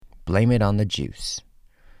blame it on the juice.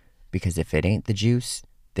 Because if it ain't the juice,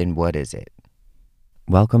 then what is it?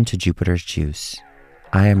 Welcome to Jupiter's Juice.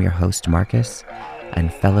 I am your host, Marcus,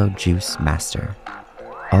 and fellow juice master.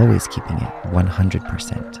 Always keeping it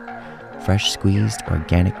 100%. Fresh squeezed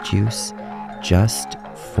organic juice just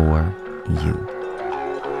for you.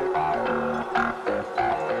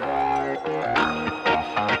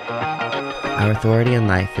 Our authority in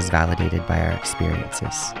life is validated by our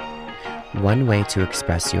experiences. One way to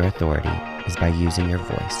express your authority is by using your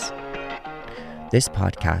voice. This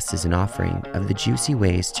podcast is an offering of the juicy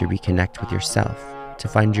ways to reconnect with yourself, to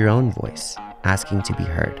find your own voice, asking to be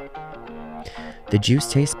heard. The juice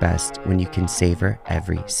tastes best when you can savor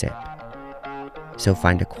every sip. So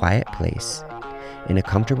find a quiet place, in a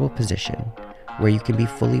comfortable position, where you can be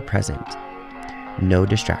fully present. No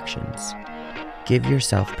distractions. Give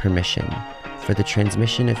yourself permission for the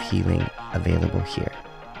transmission of healing available here.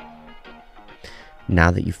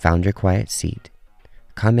 Now that you've found your quiet seat,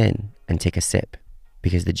 come in and take a sip,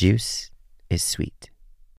 because the juice is sweet.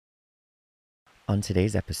 On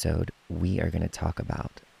today's episode, we are going to talk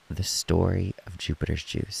about the story of Jupiter's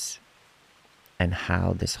Juice and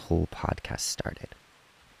how this whole podcast started.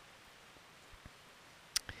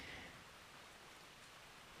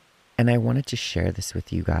 And I wanted to share this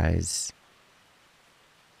with you guys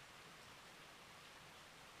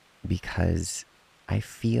because I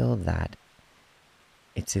feel that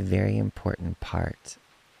it's a very important part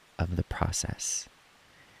of the process.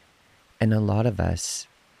 And a lot of us,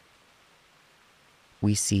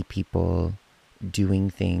 we see people doing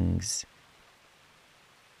things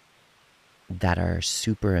that are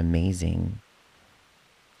super amazing,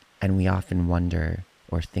 and we often wonder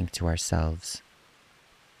or think to ourselves,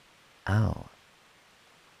 oh,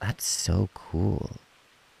 that's so cool.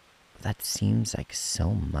 That seems like so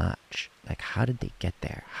much. Like, how did they get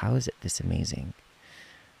there? How is it this amazing?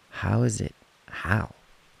 How?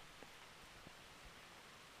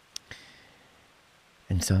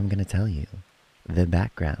 And so I'm going to tell you the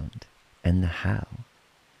background and the how.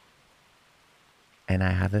 And I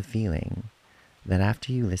have a feeling that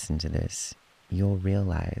after you listen to this, you'll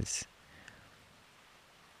realize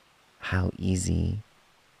how easy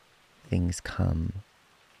things come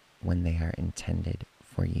when they are intended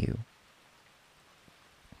for you.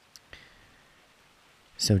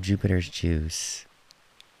 So Jupiter's Juice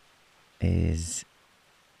is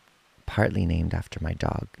partly named after my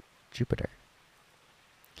dog, Jupiter.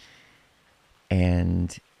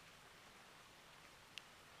 And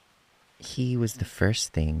he was the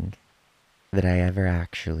first thing that I ever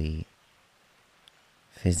actually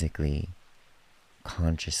physically,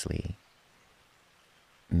 consciously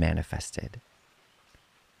manifested,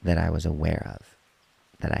 that I was aware of,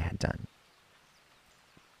 that I had done.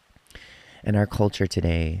 And our culture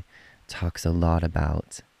today talks a lot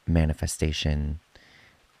about manifestation,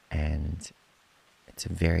 and it's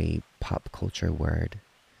a very pop culture word.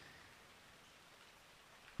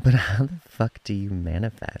 But how the fuck do you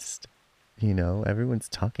manifest? You know, everyone's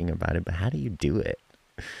talking about it, but how do you do it?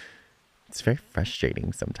 It's very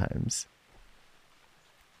frustrating sometimes.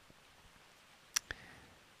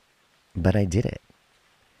 But I did it.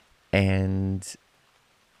 And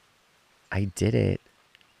I did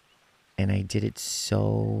it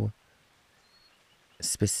so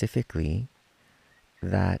specifically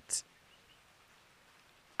that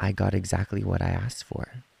I got exactly what I asked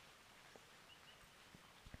for.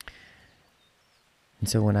 And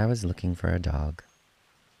so when I was looking for a dog,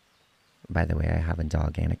 by the way, I have a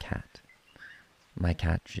dog and a cat. My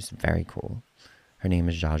cat is very cool. Her name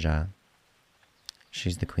is Jaja.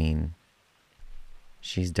 She's the queen.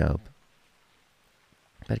 She's dope.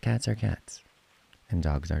 But cats are cats. And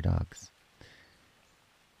dogs are dogs.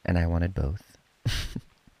 And I wanted both.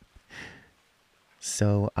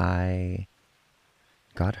 So I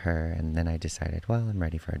got her, and then I decided, well, I'm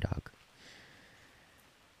ready for a dog.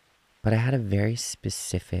 But I had a very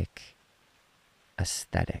specific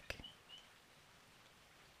aesthetic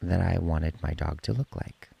that I wanted my dog to look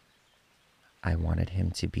like. I wanted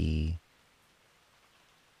him to be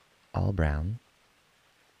all brown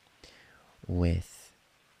with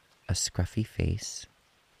a scruffy face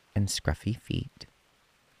and scruffy feet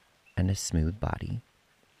and a smooth body.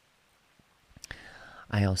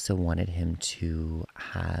 I also wanted him to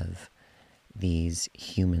have these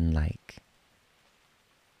human-like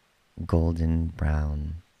golden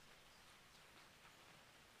brown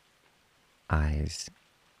eyes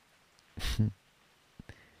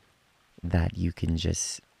that you can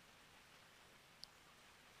just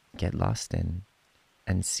get lost in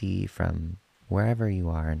and see from wherever you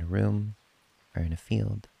are, in a room or in a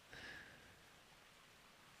field.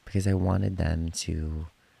 Because I wanted them to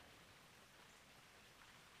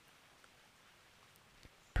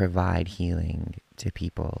provide healing to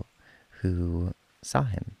people who saw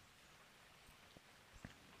him.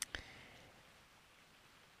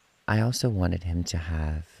 I also wanted him to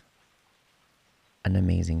have an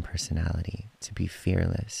amazing personality, to be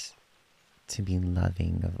fearless, to be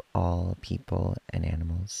loving of all people and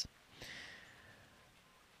animals.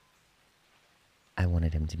 I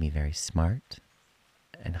wanted him to be very smart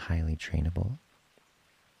and highly trainable,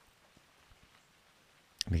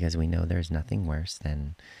 because we know there's nothing worse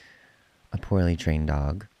than a poorly trained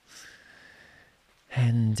dog.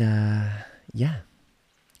 And yeah,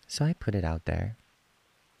 so I put it out there,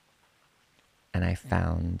 and I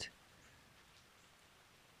found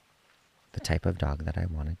the type of dog that I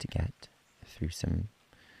wanted to get through some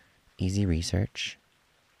easy research,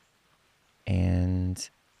 and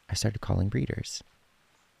I started calling breeders.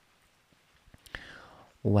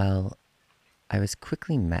 Well, I was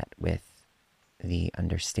quickly met with the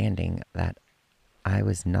understanding that I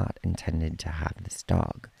was not intended to have this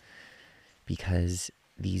dog, because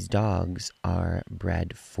these dogs are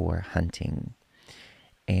bred for hunting,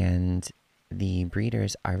 and the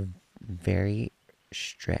breeders are very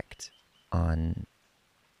strict on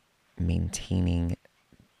maintaining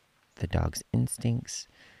the dog's instincts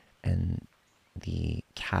and the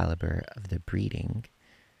caliber of the breeding,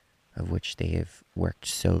 of which they have worked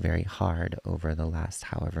so very hard over the last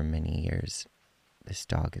however many years this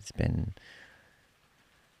dog has been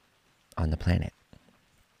on the planet.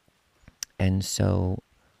 And so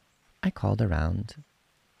I called around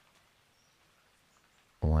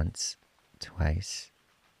once, twice,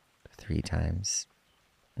 3 times.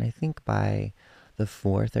 And I think by the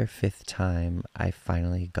 4th or 5th time, I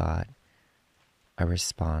finally got a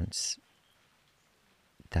response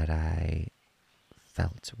that I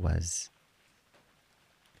felt was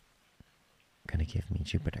going to give me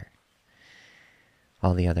Jupiter.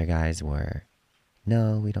 All the other guys were,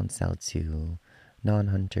 no, we don't sell to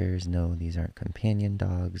non-hunters. No, these aren't companion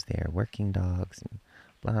dogs. They are working dogs, and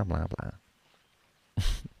blah, blah, blah.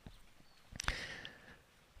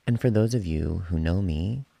 And for those of you who know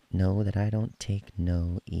me, know that I don't take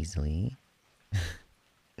no easily,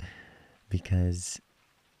 because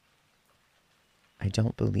I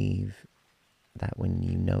don't believe that when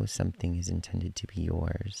you know something is intended to be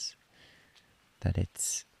yours, that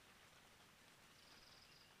it's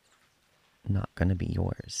not going to be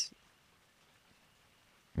yours.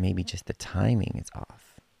 Maybe just the timing is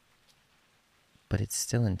off, but it's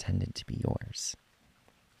still intended to be yours.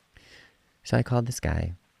 So I called this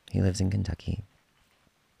guy. He lives in Kentucky.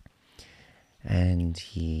 And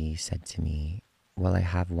he said to me, well, I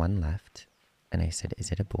have one left. And I said,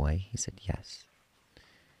 is it a boy? He said, yes.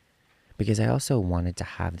 Because I also wanted to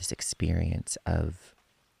have this experience of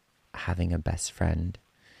having a best friend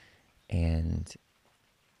and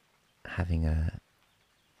having a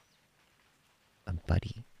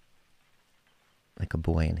buddy, like a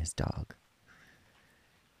boy and his dog.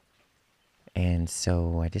 And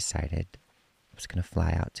so I decided I was going to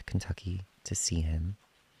fly out to Kentucky to see him.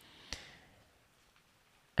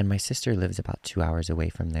 And my sister lives about 2 hours away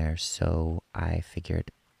from there, so I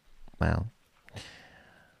figured, well,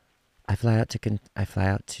 I fly out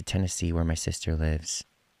to Tennessee where my sister lives.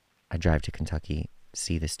 I drive to Kentucky,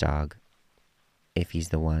 see this dog. If he's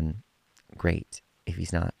the one, great. If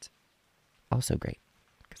he's not, also great,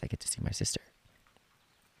 because I get to see my sister.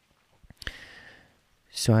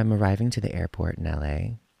 So I'm arriving to the airport in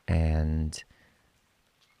LA, and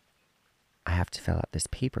I have to fill out this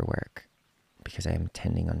paperwork because I am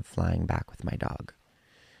intending on flying back with my dog.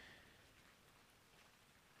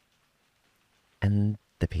 And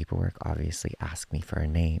the paperwork obviously asked me for a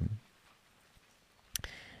name.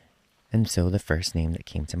 And so the first name that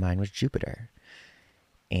came to mind was Jupiter.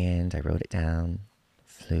 And I wrote it down,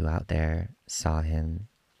 flew out there, saw him,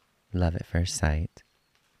 love at first sight,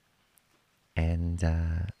 and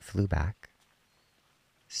flew back.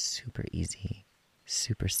 Super easy,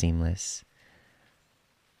 super seamless.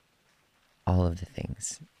 All of the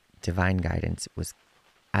things. Divine guidance was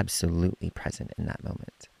absolutely present in that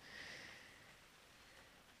moment.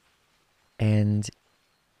 And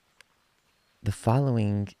the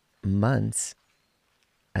following months,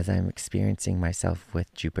 as I'm experiencing myself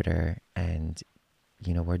with Jupiter and,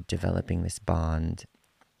 we're developing this bond,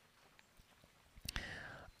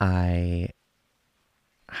 I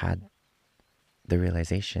had the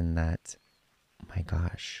realization that, oh my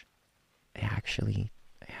gosh, I actually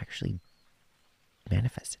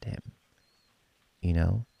manifested him,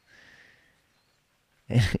 And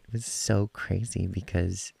it was so crazy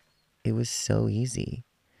because it was so easy.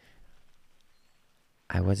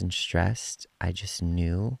 I wasn't stressed. I just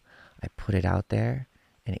knew. I put it out there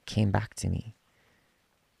and it came back to me.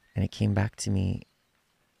 And it came back to me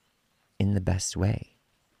in the best way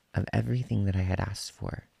of everything that I had asked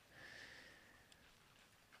for.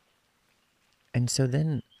 And so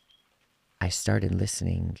then I started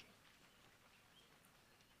listening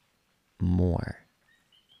more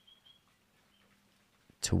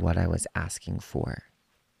to what I was asking for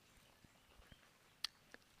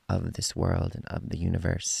of this world and of the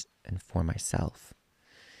universe and for myself.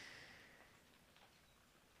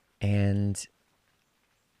 And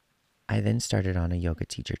I then started on a yoga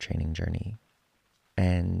teacher training journey.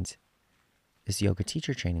 And this yoga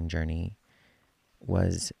teacher training journey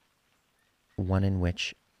was one in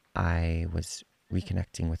which I was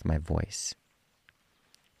reconnecting with my voice.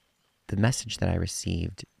 The message that I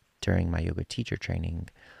received during my yoga teacher training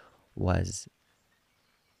was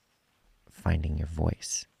finding your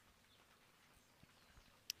voice.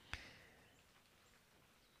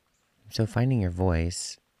 So finding your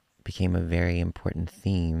voice became a very important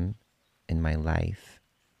theme in my life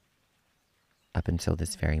up until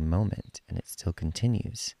this very moment, and it still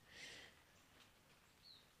continues.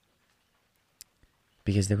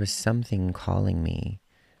 Because there was something calling me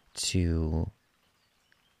to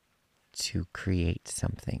create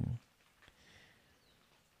something.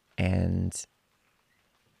 And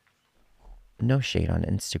no shade on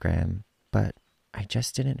Instagram, but I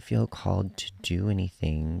just didn't feel called to do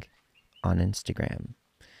anything on Instagram.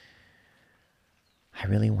 I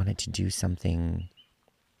really wanted to do something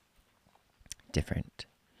different.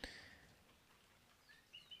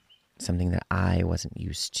 Something that I wasn't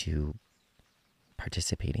used to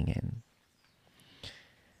participating in.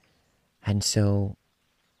 And so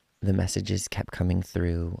the messages kept coming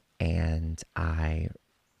through, and I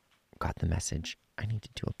got the message, I need to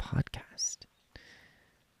do a podcast.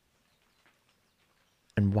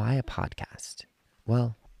 And why a podcast?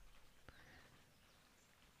 Well,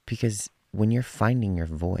 because when you're finding your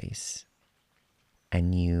voice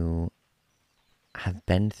and you have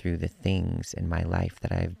been through the things in my life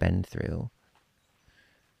that I've been through,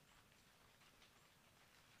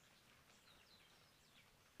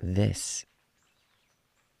 this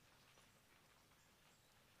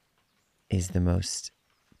is the most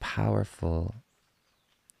powerful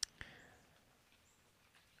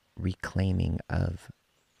reclaiming of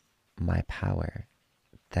my power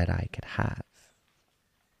that I could have.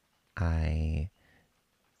 I,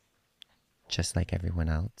 just like everyone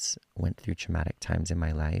else, went through traumatic times in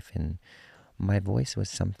my life, and my voice was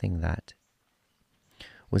something that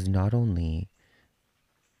was not only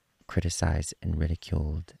criticized and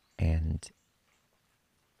ridiculed and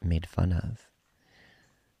made fun of,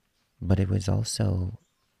 but it was also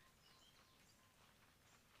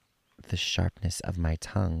the sharpness of my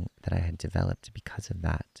tongue that I had developed because of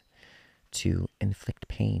that to inflict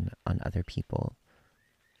pain on other people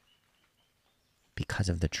because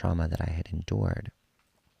of the trauma that I had endured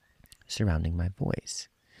surrounding my voice,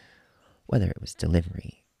 whether it was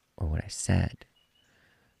delivery or what I said.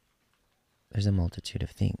 There's a multitude of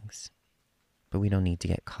things, but we don't need to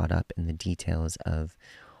get caught up in the details of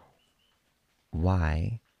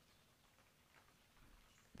why.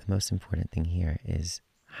 The most important thing here is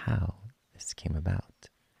how this came about.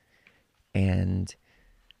 And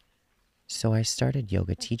so I started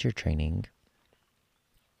yoga teacher training,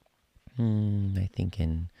 I think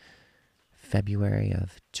in February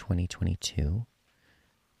of 2022.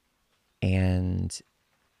 And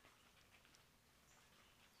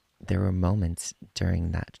there were moments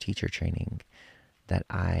during that teacher training that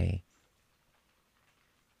I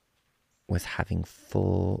was having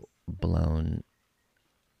full-blown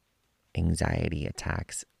anxiety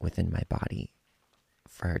attacks within my body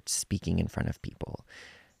for speaking in front of people.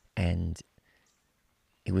 And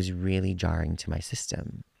it was really jarring to my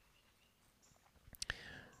system.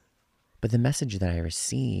 But the message that I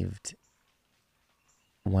received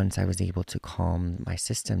once I was able to calm my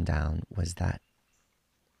system down was that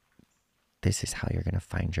this is how you're going to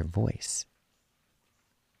find your voice.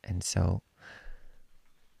 And so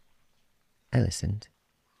I listened.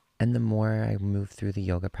 And the more I moved through the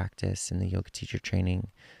yoga practice and the yoga teacher training,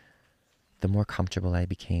 the more comfortable I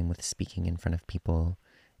became with speaking in front of people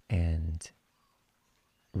and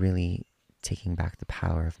really taking back the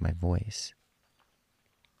power of my voice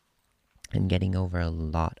and getting over a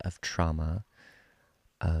lot of trauma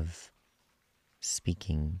of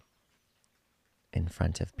speaking in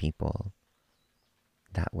front of people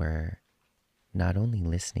that were not only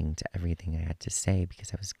listening to everything I had to say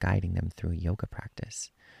because I was guiding them through a yoga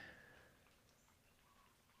practice,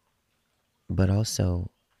 but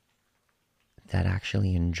also that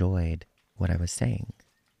actually enjoyed what I was saying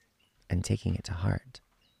and taking it to heart.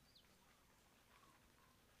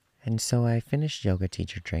 And so I finished yoga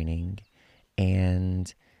teacher training,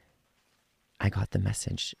 and I got the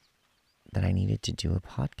message that I needed to do a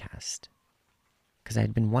podcast. Because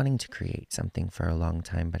I'd been wanting to create something for a long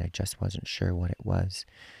time, but I just wasn't sure what it was.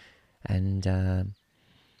 And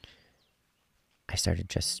I started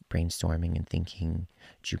just brainstorming and thinking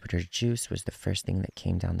Jupiter's Juice was the first thing that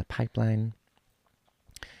came down the pipeline.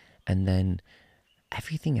 And then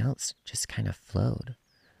everything else just kind of flowed.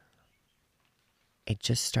 It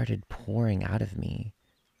just started pouring out of me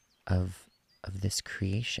of this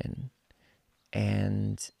creation.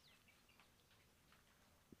 And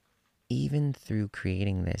even through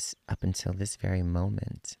creating this up until this very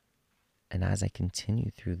moment, and as I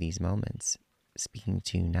continue through these moments, speaking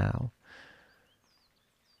to you now,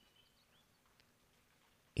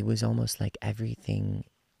 it was almost like everything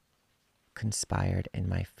conspired in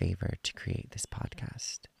my favor to create this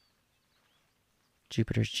podcast.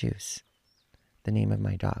 Jupiter's Juice, the name of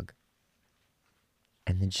my dog,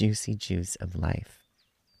 and the juicy juice of life.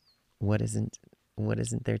 What isn't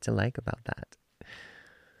there to like about that?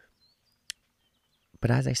 But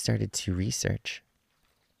as I started to research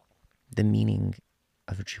the meaning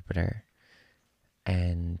of Jupiter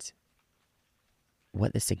and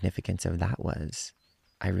what the significance of that was,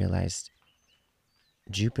 I realized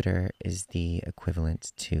Jupiter is the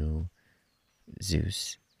equivalent to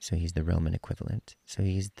Zeus. So he's the Roman equivalent. So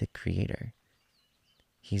he's the creator.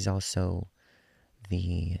 He's also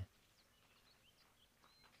the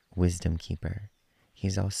wisdom keeper.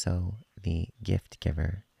 He's also the gift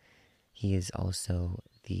giver. He is also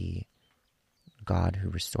the God who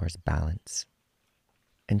restores balance.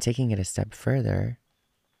 And taking it a step further,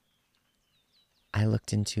 I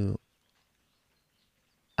looked into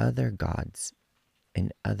other gods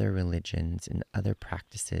and other religions and other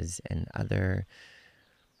practices and other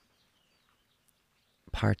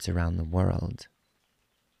parts around the world.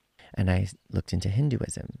 And I looked into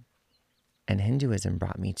Hinduism. And Hinduism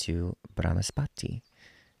brought me to Brahmaspati,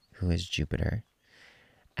 who is Jupiter.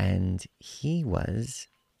 And he was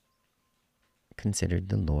considered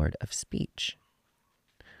the Lord of Speech.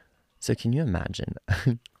 So can you imagine?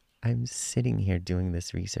 I'm sitting here doing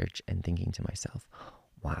this research and thinking to myself,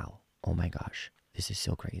 wow, oh my gosh, this is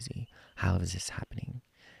so crazy. How is this happening?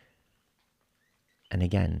 And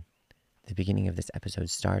again, the beginning of this episode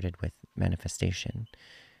started with manifestation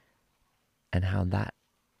and how that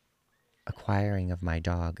acquiring of my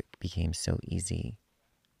dog became so easy.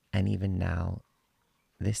 And even now,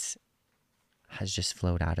 this has just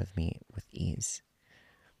flowed out of me with ease.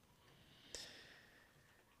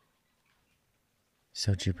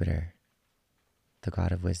 So Jupiter, the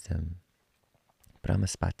god of wisdom,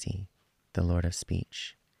 Brahmaspati, the lord of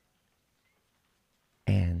speech,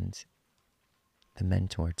 and the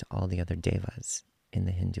mentor to all the other devas in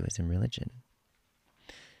the Hinduism religion.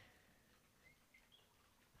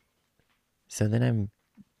 So then I'm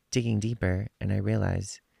digging deeper and I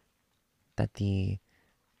realize that the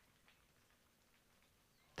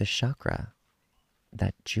chakra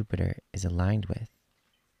that Jupiter is aligned with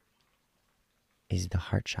is the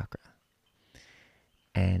heart chakra.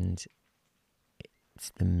 And it's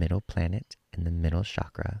the middle planet and the middle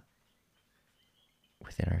chakra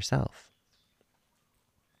within ourselves.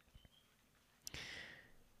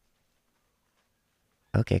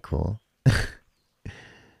 Okay, cool.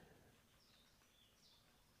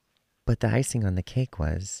 But the icing on the cake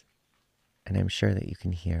was, and I'm sure that you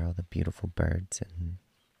can hear all the beautiful birds and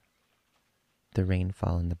the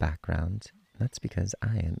rainfall in the background. That's because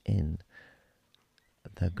I am in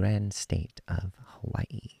the grand state of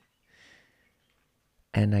Hawaii.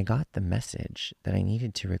 And I got the message that I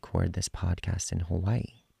needed to record this podcast in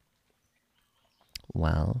Hawaii.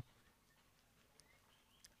 Well,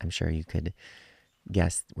 I'm sure you could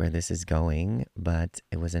guess where this is going, but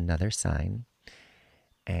it was another sign.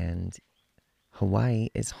 And Hawaii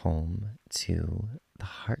is home to the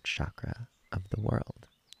heart chakra of the world.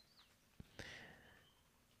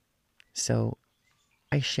 So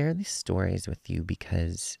I share these stories with you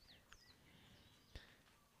because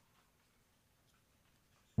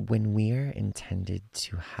when we're intended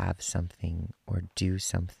to have something or do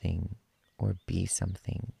something or be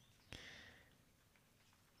something,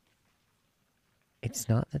 it's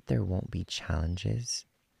not that there won't be challenges,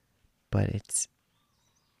 but it's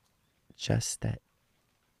just that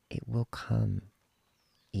it will come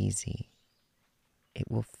easy.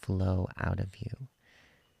 It will flow out of you.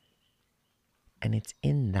 And it's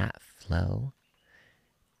in that flow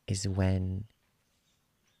is when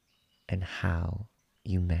and how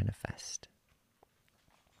you manifest.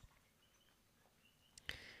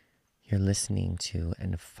 You're listening to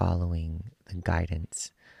and following the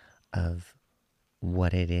guidance of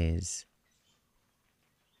what it is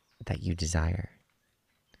that you desire.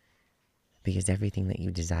 Because everything that you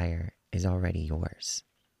desire is already yours.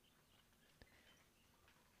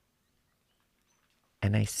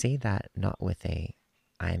 And I say that not with a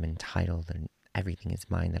I am entitled and everything is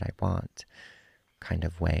mine that I want kind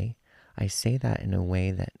of way. I say that in a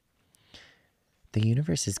way that the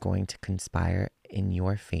universe is going to conspire in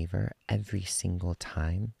your favor every single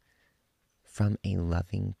time from a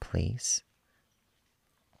loving place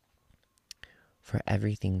for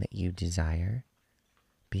everything that you desire,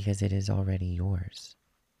 because it is already yours.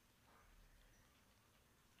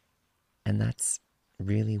 And that's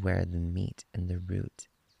really where the meat and the root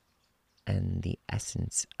and the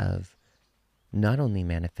essence of not only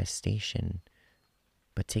manifestation,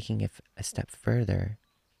 but taking it a step further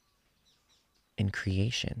in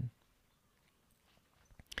creation.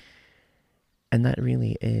 And that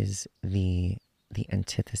really is the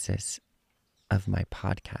antithesis of my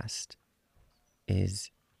podcast, is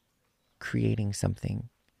creating something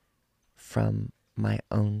from my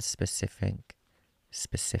own specific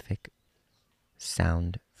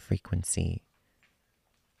sound frequency,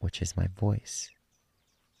 which is my voice,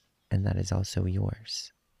 and that is also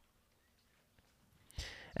yours.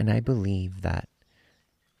 And I believe that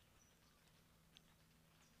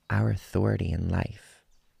our authority in life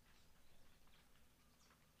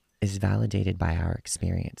is validated by our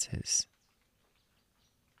experiences.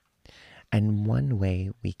 And one way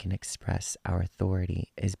we can express our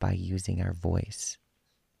authority is by using our voice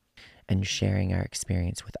and sharing our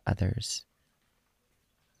experience with others.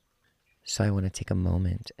 So I want to take a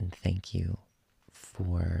moment and thank you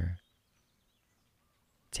for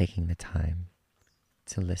taking the time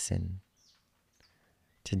to listen,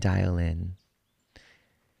 to dial in,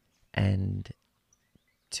 and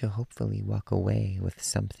to hopefully walk away with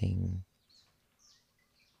something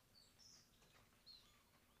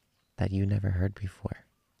that you never heard before.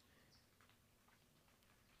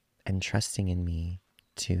 And trusting in me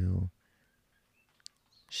to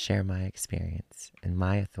share my experience and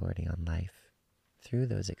my authority on life through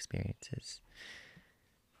those experiences.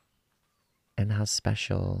 And how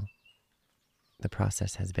special the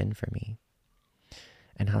process has been for me.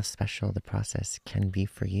 And how special the process can be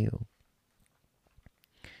for you.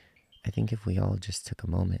 I think if we all just took a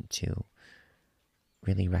moment to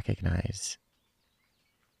really recognize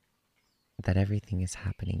that everything is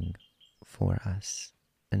happening for us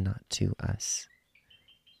and not to us.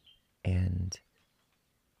 And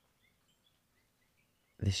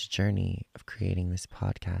this journey of creating this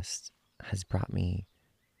podcast has brought me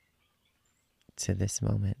to this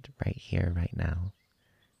moment right here, right now,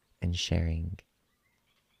 and sharing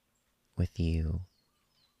with you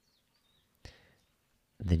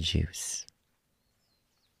the juice.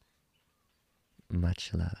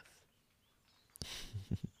 Much love.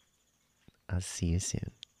 I'll see you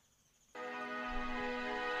soon.